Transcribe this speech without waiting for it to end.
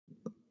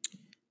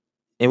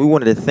And we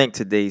wanted to thank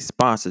today's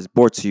sponsors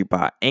brought to you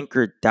by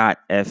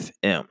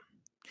Anchor.fm.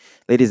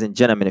 Ladies and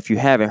gentlemen, if you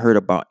haven't heard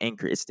about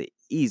Anchor, it's the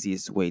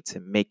easiest way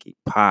to make a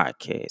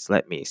podcast.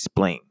 Let me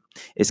explain.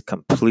 It's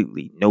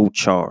completely no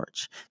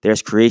charge.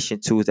 There's creation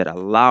tools that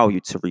allow you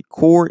to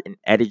record and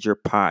edit your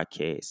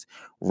podcast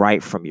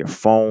right from your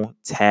phone,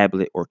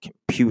 tablet, or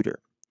computer.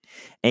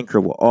 Anchor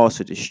will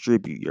also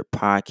distribute your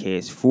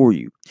podcast for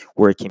you,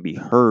 where it can be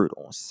heard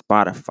on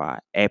Spotify,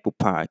 Apple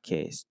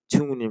Podcasts,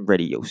 TuneIn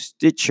Radio,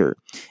 Stitcher,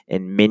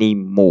 and many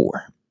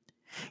more.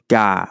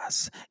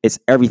 Guys, it's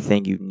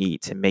everything you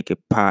need to make a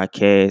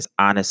podcast.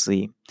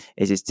 Honestly,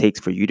 it just takes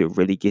for you to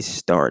really get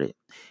started.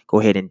 Go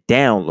ahead and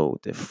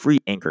download the free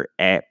Anchor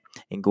app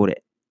and go to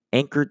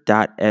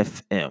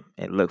anchor.fm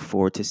and look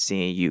forward to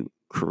seeing you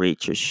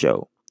create your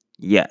show.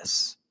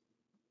 Yes.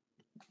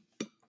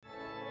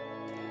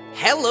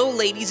 Hello,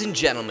 ladies and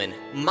gentlemen.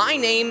 My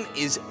name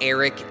is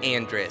Eric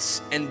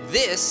Andrus, and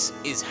this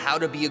is How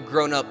to Be a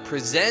Grown-Up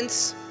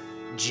presents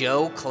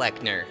Joe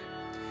Kleckner.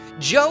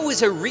 Joe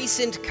is a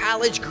recent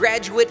college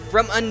graduate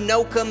from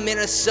Anoka,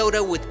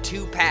 Minnesota with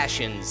two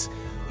passions: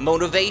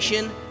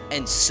 motivation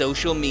and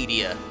social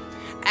media.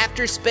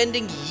 After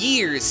spending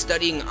years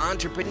studying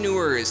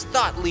entrepreneurs,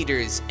 thought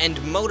leaders, and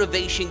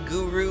motivation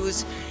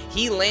gurus,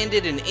 he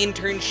landed an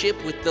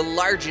internship with the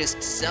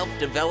largest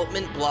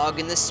self-development blog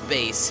in the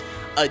space,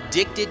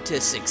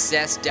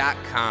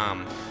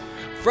 AddictedToSuccess.com.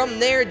 From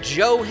there,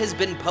 Joe has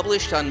been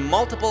published on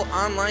multiple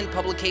online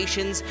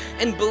publications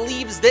and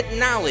believes that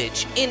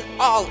knowledge, in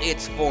all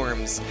its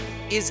forms,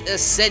 is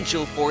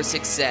essential for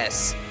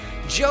success.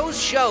 Joe's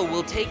show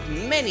will take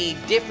many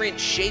different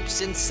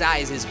shapes and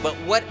sizes, but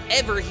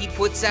whatever he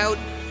puts out,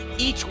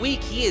 each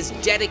week he is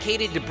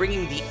dedicated to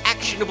bringing the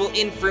actionable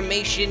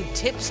information,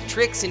 tips,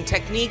 tricks, and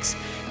techniques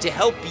to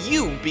help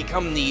you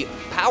become the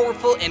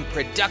powerful and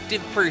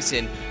productive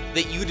person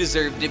that you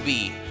deserve to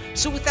be.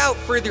 So without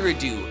further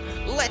ado,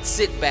 let's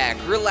sit back,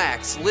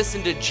 relax,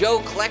 listen to Joe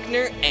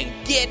Kleckner, and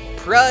get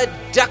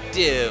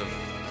productive.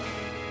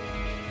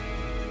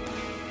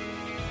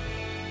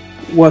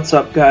 What's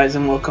up, guys,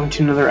 and welcome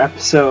to another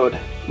episode.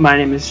 My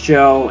name is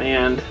Joe,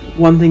 and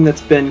one thing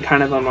that's been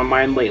kind of on my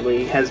mind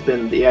lately has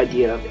been the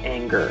idea of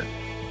anger.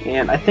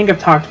 And I think I've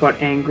talked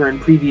about anger in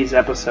previous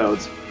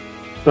episodes,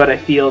 but I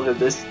feel that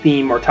this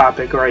theme or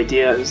topic or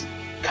idea has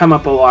come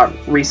up a lot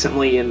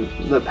recently in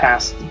the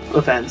past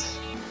events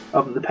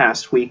of the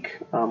past week,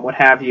 what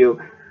have you.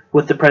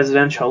 With the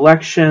presidential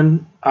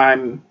election,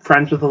 I'm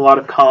friends with a lot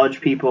of college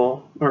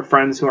people, or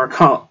friends who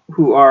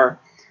are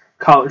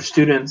college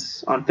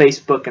students on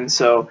Facebook, and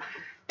so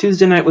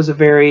Tuesday night was a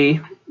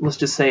very, let's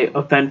just say,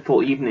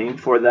 eventful evening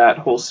for that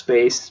whole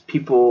space.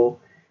 People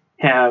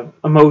have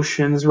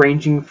emotions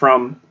ranging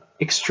from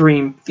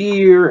extreme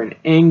fear and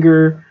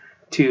anger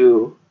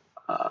to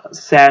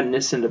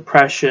sadness and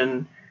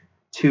depression,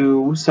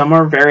 to some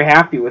are very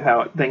happy with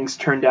how things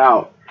turned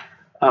out.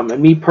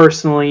 And me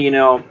personally, I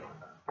don't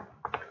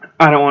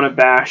want to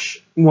bash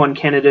one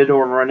candidate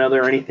or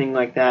another or anything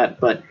like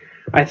that, but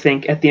I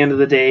think at the end of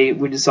the day,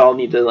 we just all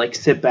need to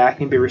sit back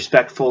and be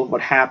respectful of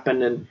what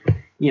happened and,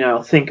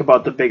 think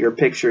about the bigger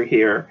picture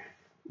here,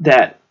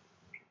 that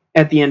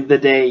at the end of the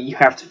day, you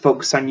have to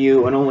focus on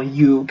you, and only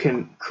you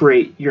can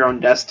create your own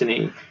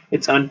destiny.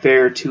 It's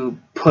unfair to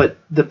put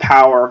the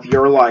power of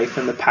your life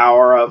and the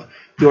power of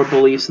your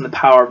beliefs and the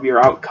power of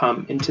your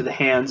outcome into the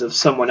hands of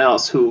someone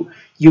else who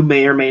you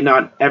may or may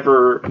not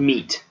ever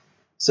meet.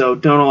 So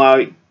don't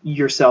allow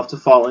yourself to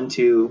fall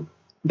into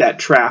that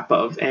trap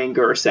of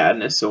anger or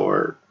sadness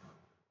or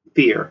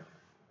fear.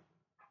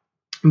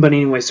 But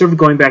anyway, sort of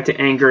going back to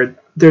anger,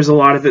 there's a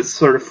lot of it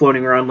sort of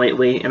floating around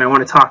lately, and I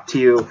want to talk to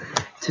you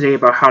today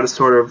about how to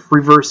sort of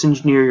reverse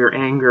engineer your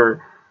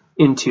anger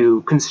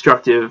into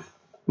constructive,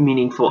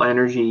 meaningful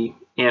energy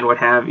and what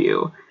have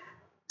you.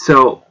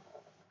 So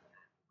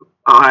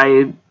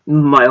I,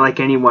 like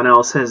anyone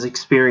else, has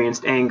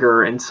experienced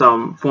anger in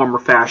some form or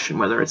fashion,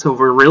 whether it's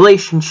over a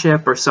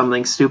relationship or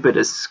something stupid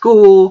as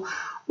school,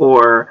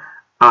 or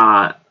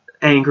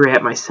angry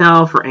at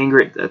myself, or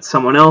angry at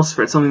someone else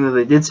for something that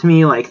they did to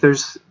me.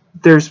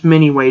 There's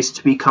many ways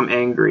to become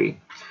angry,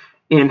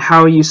 and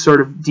how you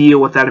sort of deal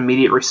with that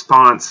immediate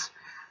response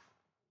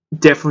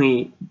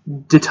definitely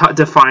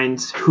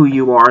defines who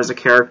you are as a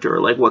character,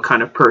 what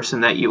kind of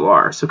person that you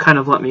are. So kind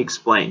of let me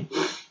explain.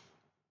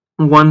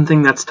 One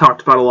thing that's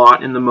talked about a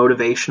lot in the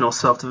motivational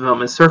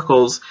self-development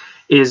circles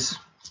is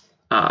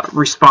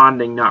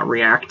responding, not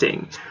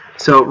reacting.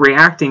 So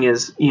reacting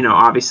is,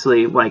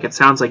 obviously, it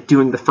sounds like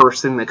doing the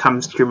first thing that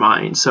comes to your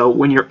mind. So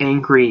when you're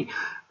angry,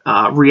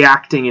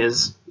 reacting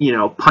is,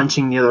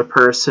 punching the other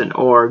person,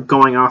 or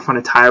going off on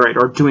a tirade,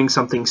 or doing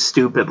something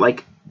stupid,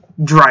 like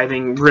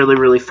driving really,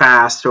 really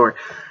fast, or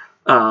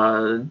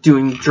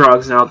doing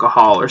drugs and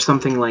alcohol, or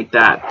something like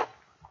that.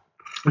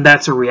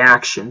 That's a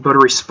reaction. But a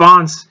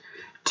response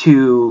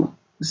to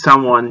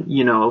someone,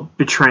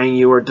 betraying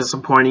you or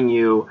disappointing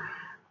you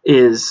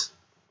is,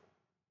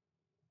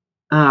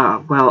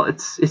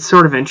 it's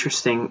sort of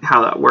interesting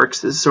how that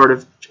works. Is sort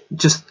of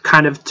just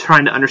kind of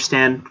trying to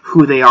understand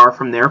who they are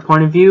from their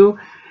point of view,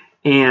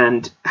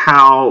 and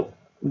how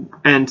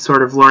and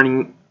sort of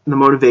learning the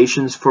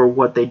motivations for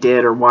what they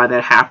did or why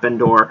that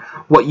happened or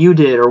what you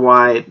did or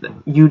why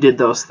you did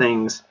those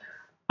things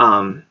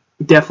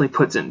definitely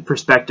puts it in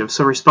perspective.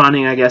 So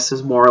responding, I guess,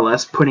 is more or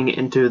less putting it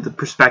into the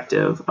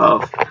perspective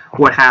of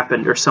what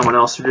happened or someone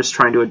else, or just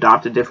trying to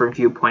adopt a different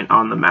viewpoint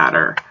on the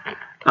matter.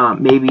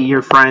 Maybe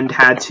your friend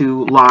had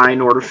to lie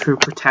in order to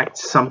protect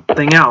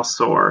something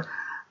else, or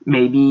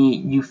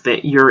maybe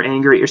you're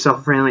angry at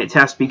yourself for failing a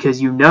test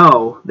because you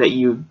know that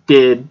you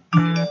did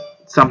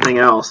something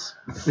else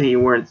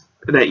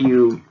that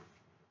you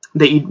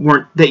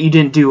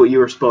didn't do what you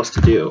were supposed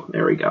to do.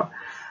 There we go.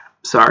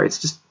 Sorry,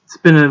 it's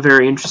been a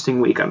very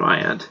interesting week on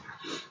my end.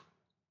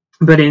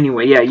 But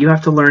anyway, yeah, you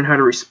have to learn how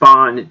to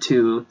respond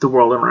to the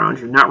world around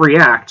you. Not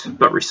react,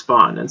 but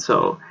respond. And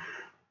so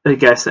I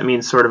guess that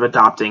means sort of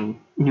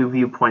adopting new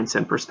viewpoints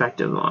and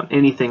perspectives on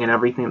anything and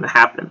everything that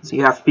happens.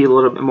 You have to be a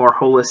little bit more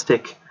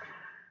holistic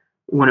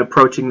when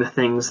approaching the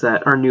things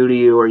that are new to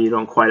you or you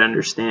don't quite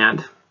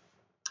understand.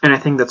 And I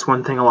think that's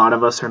one thing a lot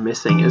of us are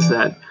missing, is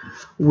that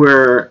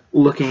we're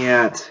looking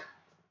at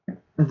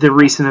the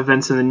recent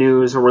events in the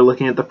news, or we're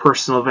looking at the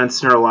personal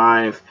events in our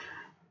life,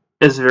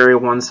 as very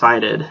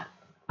one-sided.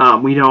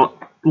 We don't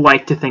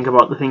like to think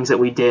about the things that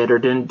we did or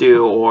didn't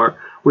do, or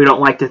we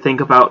don't like to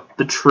think about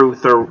the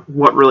truth or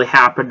what really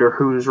happened or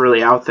who's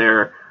really out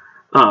there.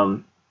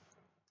 And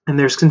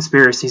there's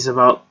conspiracies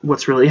about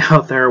what's really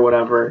out there or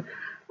whatever.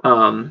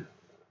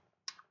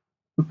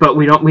 But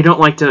we don't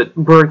like to.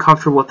 We're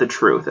uncomfortable with the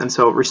truth, and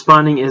so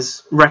responding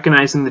is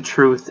recognizing the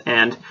truth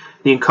and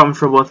the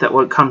uncomfortable with that,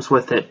 what comes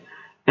with it,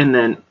 and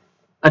then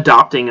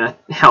adopting a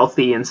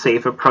healthy and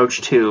safe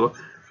approach to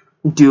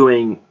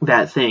doing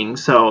that thing.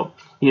 So,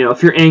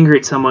 if you're angry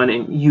at someone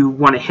and you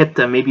want to hit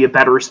them, maybe a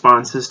better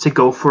response is to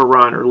go for a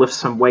run or lift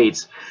some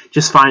weights.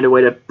 Just find a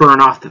way to burn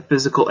off the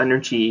physical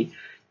energy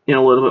in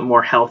a little bit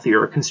more healthy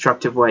or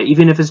constructive way,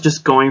 even if it's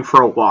just going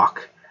for a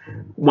walk.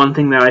 One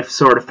thing that I've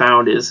sort of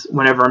found is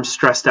whenever I'm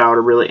stressed out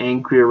or really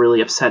angry or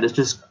really upset, is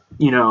just,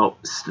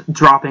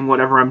 dropping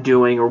whatever I'm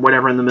doing or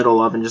whatever I'm in the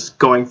middle of and just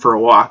going for a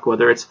walk,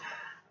 whether it's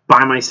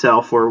by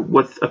myself or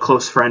with a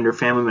close friend or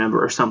family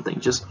member or something.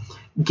 Just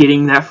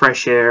getting that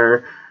fresh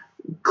air,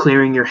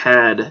 clearing your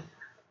head,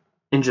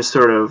 and just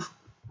sort of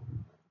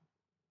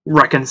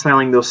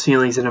reconciling those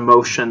feelings and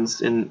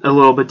emotions in a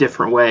little bit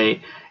different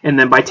way. And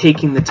then by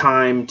taking the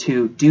time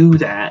to do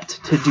that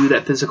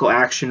physical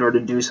action, or to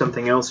do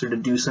something else, or to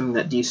do something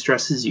that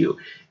de-stresses you,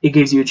 it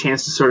gives you a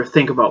chance to sort of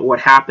think about what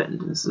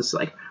happened. It's just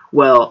like,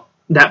 well,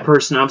 that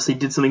person obviously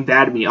did something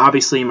bad to me.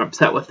 Obviously, I'm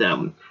upset with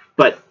them.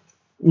 But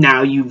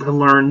now you've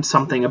learned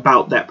something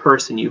about that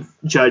person. You've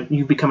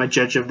become a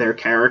judge of their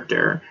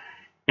character.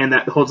 And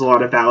that holds a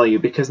lot of value,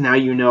 because now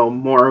you know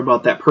more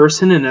about that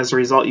person, and as a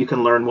result, you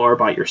can learn more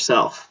about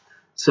yourself.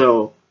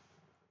 So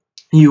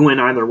you win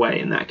either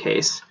way in that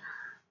case.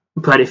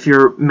 But if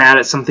you're mad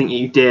at something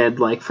you did,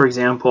 like, for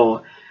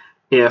example,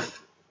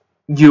 if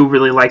you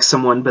really like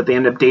someone but they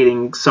end up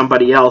dating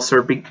somebody else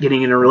or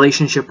getting in a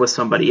relationship with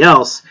somebody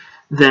else,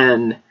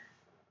 then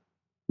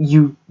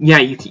you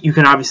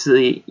can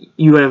obviously,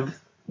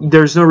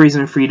 there's no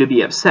reason for you to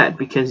be upset,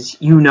 because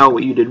you know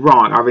what you did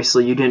wrong.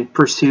 Obviously, you didn't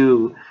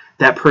pursue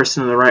that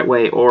person in the right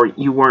way, or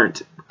you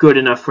weren't good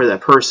enough for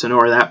that person,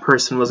 or that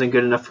person wasn't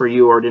good enough for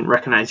you, or didn't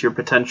recognize your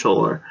potential,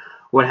 or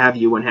what have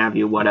you,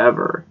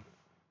 whatever.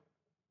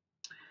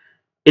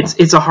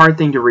 It's a hard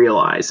thing to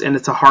realize, and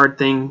it's a hard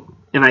thing,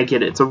 and I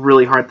get it, it's a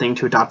really hard thing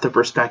to adopt the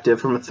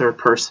perspective from a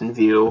third-person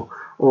view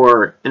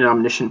or an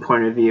omniscient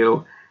point of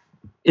view.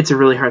 It's a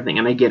really hard thing,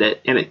 and I get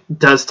it, and it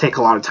does take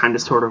a lot of time to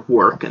sort of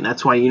work, and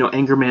that's why,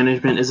 anger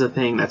management is a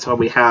thing. That's why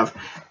we have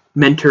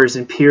mentors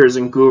and peers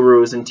and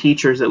gurus and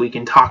teachers that we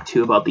can talk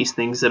to about these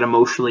things that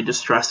emotionally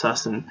distress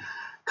us and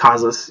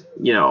cause us,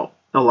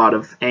 a lot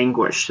of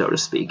anguish, so to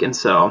speak. And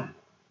so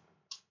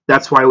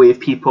that's why we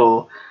have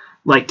people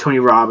like Tony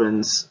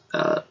Robbins,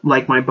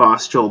 like my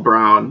boss, Joel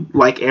Brown,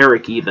 like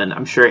Eric even.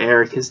 I'm sure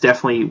Eric is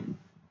definitely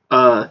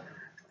a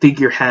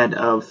figurehead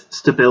of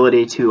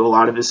stability to a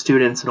lot of his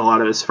students and a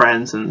lot of his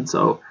friends. And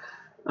so,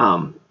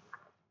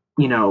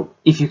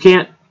 if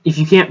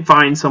you can't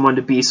find someone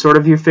to be sort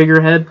of your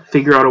figurehead,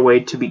 figure out a way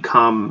to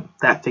become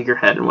that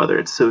figurehead, and whether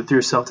it's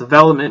through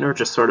self-development or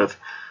just sort of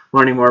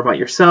learning more about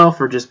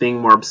yourself or just being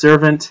more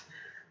observant,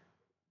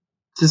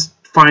 just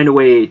find a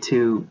way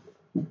to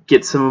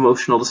get some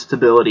emotional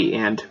stability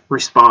and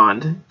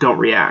respond. Don't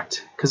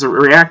react, because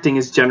reacting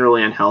is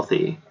generally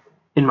unhealthy,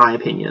 in my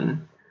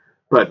opinion.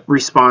 But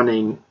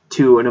responding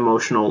to an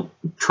emotional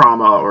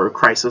trauma or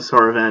crisis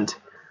or event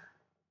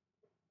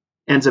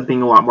ends up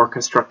being a lot more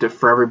constructive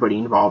for everybody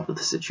involved with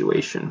the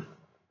situation.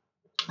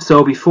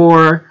 So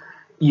before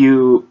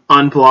you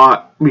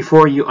unfriend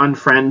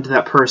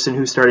that person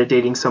who started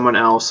dating someone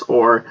else,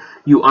 or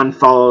you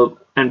unfollow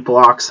and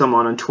block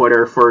someone on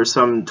Twitter for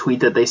some tweet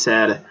that they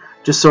said,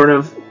 just sort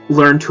of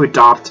learn to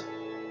adopt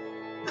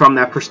from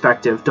that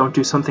perspective. Don't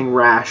do something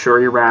rash or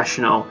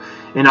irrational.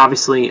 And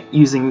obviously,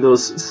 using the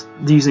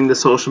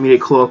social media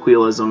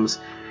colloquialisms,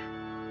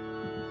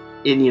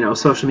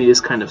 social media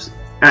is kind of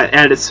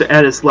at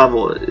its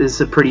level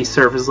is a pretty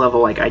surface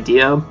level like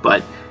idea,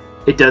 but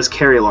it does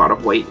carry a lot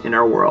of weight in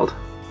our world.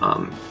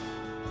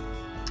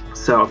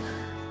 So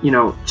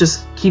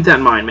just keep that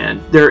in mind,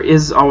 man. There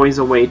is always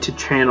a way to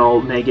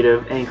channel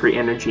negative, angry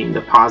energy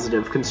into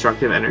positive,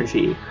 constructive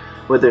energy,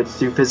 whether it's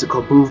through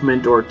physical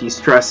movement or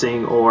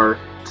de-stressing or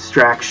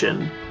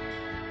distraction.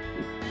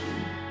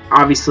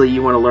 Obviously,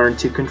 you want to learn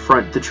to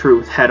confront the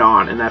truth head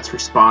on, and that's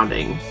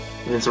responding.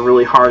 And it's a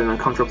really hard and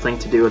uncomfortable thing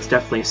to do. It's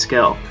definitely a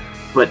skill,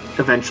 but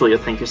eventually you'll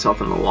thank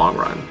yourself in the long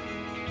run.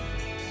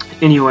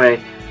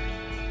 Anyway,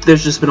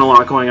 there's just been a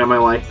lot going on in my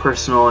life,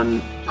 personal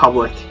and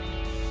public,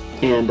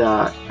 and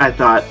I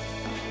thought,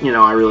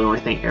 I really want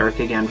to thank Eric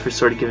again for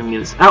sort of giving me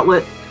this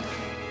outlet.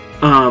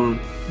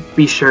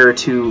 Be sure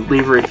to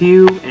leave a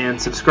review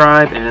and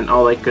subscribe and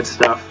all that good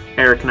stuff.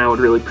 Eric and I would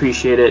really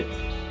appreciate it.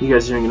 You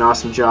guys are doing an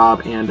awesome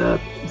job, and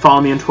follow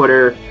me on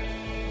Twitter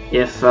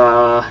if you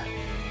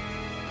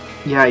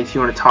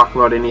want to talk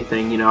about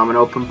anything. I'm an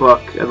open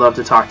book. I'd love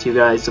to talk to you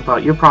guys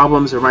about your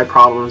problems or my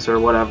problems or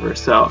whatever.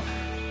 So,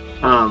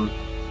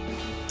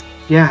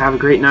 have a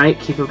great night.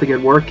 Keep up the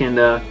good work, and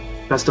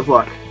best of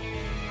luck.